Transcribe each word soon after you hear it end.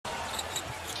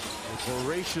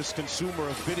voracious consumer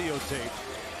of videotape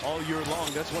all year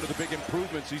long. That's one of the big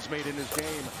improvements he's made in his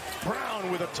game.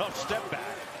 Brown with a tough step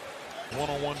back.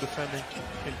 One-on-one defending,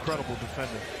 incredible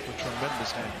defending with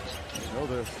tremendous hands. You know,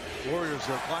 the Warriors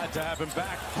are glad to have him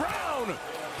back. Brown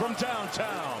from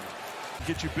downtown.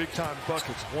 Get you big-time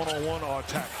buckets, one-on-one or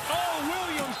attack. Oh,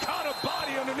 Williams caught a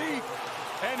body underneath.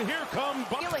 And here come...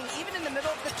 Even in the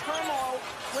middle of the turmoil,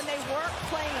 when they weren't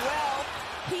playing well,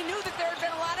 he knew that there had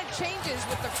been a lot of changes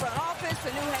with the front office,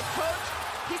 the new head coach.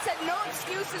 He said no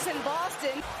excuses in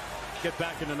Boston. Get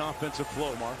back in an offensive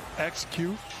flow, Mark.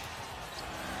 Execute.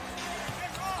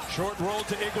 Short roll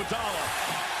to Iguodala.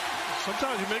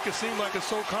 Sometimes you make it seem like it's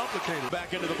so complicated.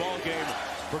 Back into the ball game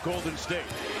for Golden State.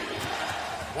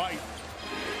 White.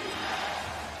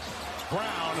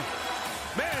 Brown.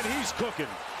 Man, he's cooking.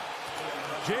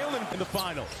 Jalen in the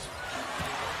finals.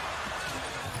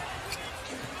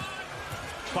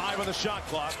 5 on the shot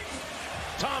clock.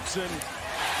 Thompson.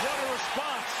 What a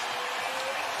response.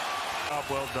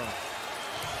 Well done.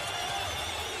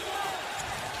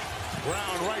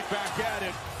 Brown right back at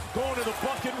it. Going to the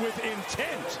bucket with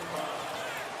intent.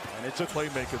 And it took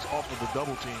playmakers off of the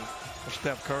double team of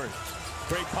Steph Curry.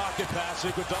 Great pocket pass.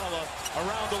 Iguodala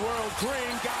around the world.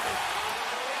 Green got it.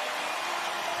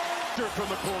 From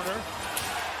the corner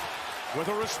with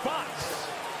a response.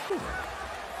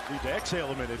 Need to exhale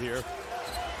a minute here.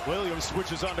 Williams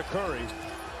switches on to Curry.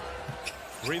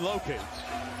 Relocates.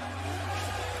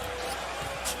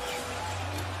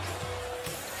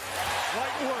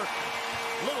 Light work.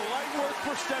 Little light work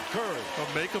for Steph Curry.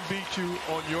 But make them beat you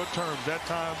on your terms. That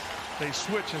time they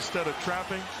switch instead of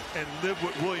trapping and live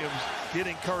with Williams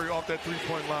getting Curry off that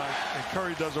three-point line. And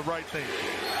Curry does the right thing.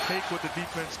 Take what the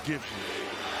defense gives you.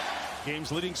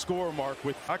 Game's leading scorer, Mark,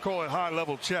 with... I call it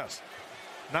high-level chess.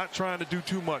 Not trying to do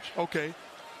too much. Okay.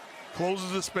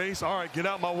 Closes the space. All right, get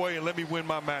out my way and let me win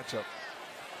my matchup.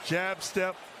 Jab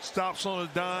step, stops on a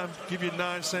dime, give you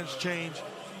 9 cents change,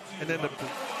 and then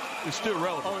it's still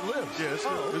relevant. Oh, it lives? Yeah,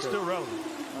 it's still relevant.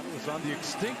 It was on the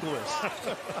extinct list.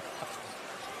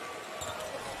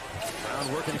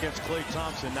 Brown working against Klay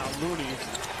Thompson. Now Looney.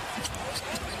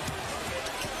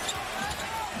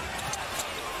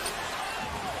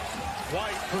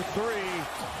 White for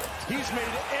 3. He's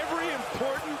made every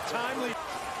important timely.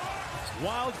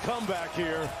 Wild comeback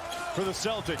here for the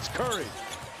Celtics. Curry.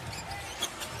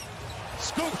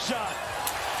 Scoop shot.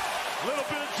 Little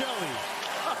bit of jelly.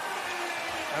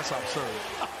 That's absurd.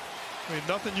 I mean,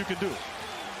 nothing you can do.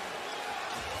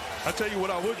 I tell you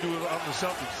what I would do if I'm the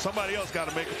Celtics. Somebody else got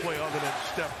to make a play other than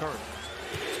Steph Curry.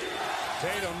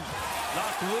 Tatum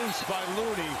knocked loose by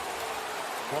Looney.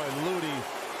 Boy, Looney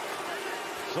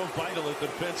so vital at the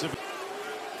defensive.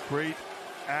 Great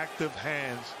active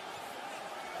hands.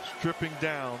 Stripping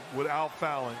down without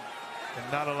fouling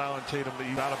and not allowing Tatum to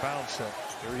eat out of bounds set.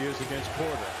 Here he is against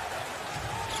Porter.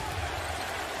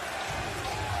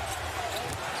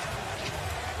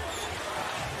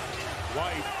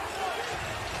 White.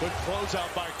 Good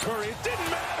closeout by Curry. It didn't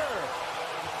matter.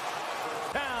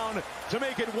 Down to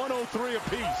make it 103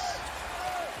 apiece.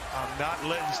 I'm not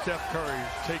letting Steph Curry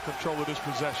take control of this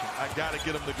possession. I got to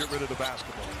get him to get rid of the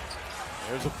basketball.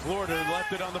 There's a floater,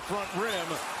 left it on the front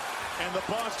rim. And the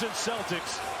Boston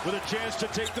Celtics with a chance to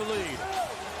take the lead.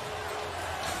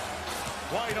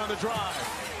 White on the drive.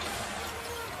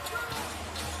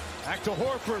 Back to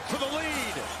Horford for the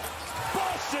lead.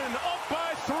 Boston up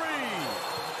by 3.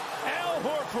 Al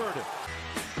Horford.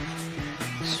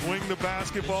 Swing the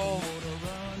basketball.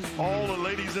 All the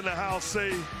ladies in the house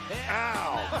say,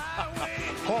 ow.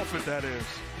 Horford, that is.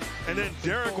 And then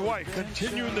Derek White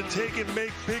continuing to take and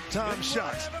make big-time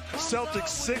shots. Celtics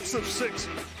 6 of 6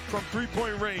 from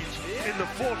three-point range in the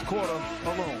fourth quarter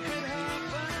alone.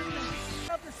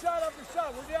 After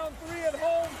shot, we're down 3 at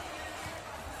home.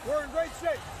 We're in great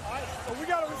shape. All right, so we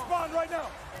got to respond right now.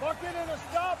 Bucket and a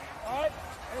stop. All right,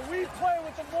 and we play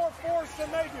with the more force than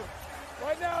they do.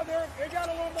 Right now, they got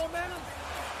a little momentum.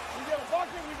 We get a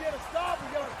bucket, we get a stop,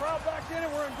 we get our crowd back in,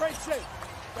 and we're in great shape.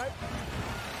 Okay?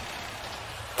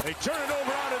 They turn it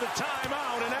over out of the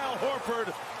timeout, and Al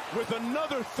Horford with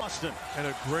another Boston. And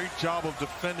a great job of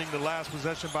defending the last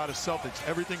possession by the Celtics.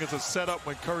 Everything is a setup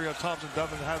when Curry or Thompson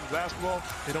doesn't have the basketball.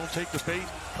 They don't take the bait,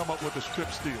 come up with a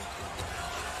strip steal.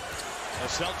 The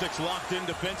Celtics locked in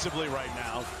defensively right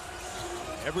now.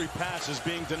 Every pass is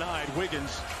being denied.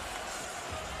 Wiggins.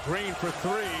 Green for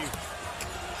 3.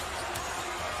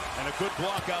 And a good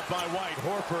block out by White.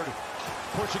 Horford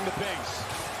pushing the pace.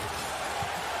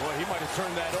 Boy, he might have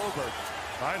turned that over.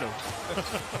 I know.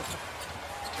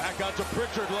 Back out to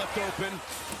Pritchard, left open.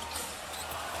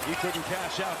 He couldn't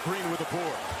cash out. Green with a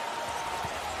board.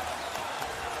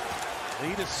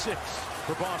 Lead is 6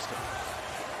 for Boston.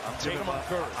 I'm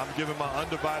giving my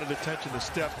undivided attention to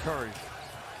Steph Curry.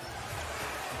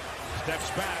 Steps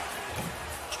back.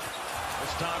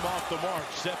 This time off the mark.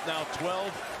 Steph now 12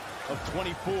 of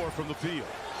 24 from the field.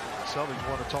 Celtics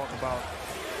want to talk about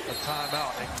a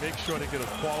timeout and make sure they get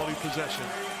a quality possession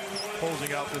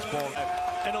closing out this ball.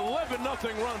 An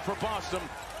 11-0 run for Boston.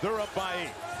 They're up by 8.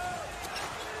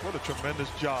 What a tremendous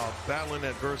job battling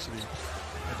adversity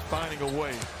and finding a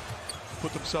way to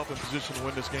put themselves in position to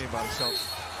win this game by themselves.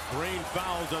 Green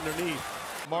fouls underneath.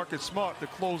 Marcus Smart to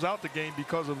close out the game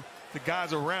because of the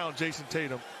guys around Jason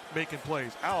Tatum making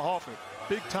plays. Al Horford,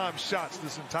 big-time shots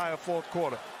this entire fourth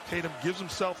quarter. Tatum gives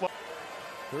himself up.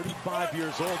 35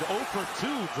 years old, 0 for 2,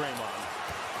 Draymond,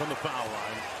 from the foul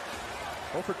line.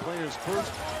 Horford playing his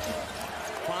first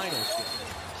finals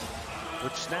game,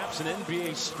 which snaps an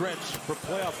NBA stretch for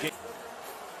playoff games.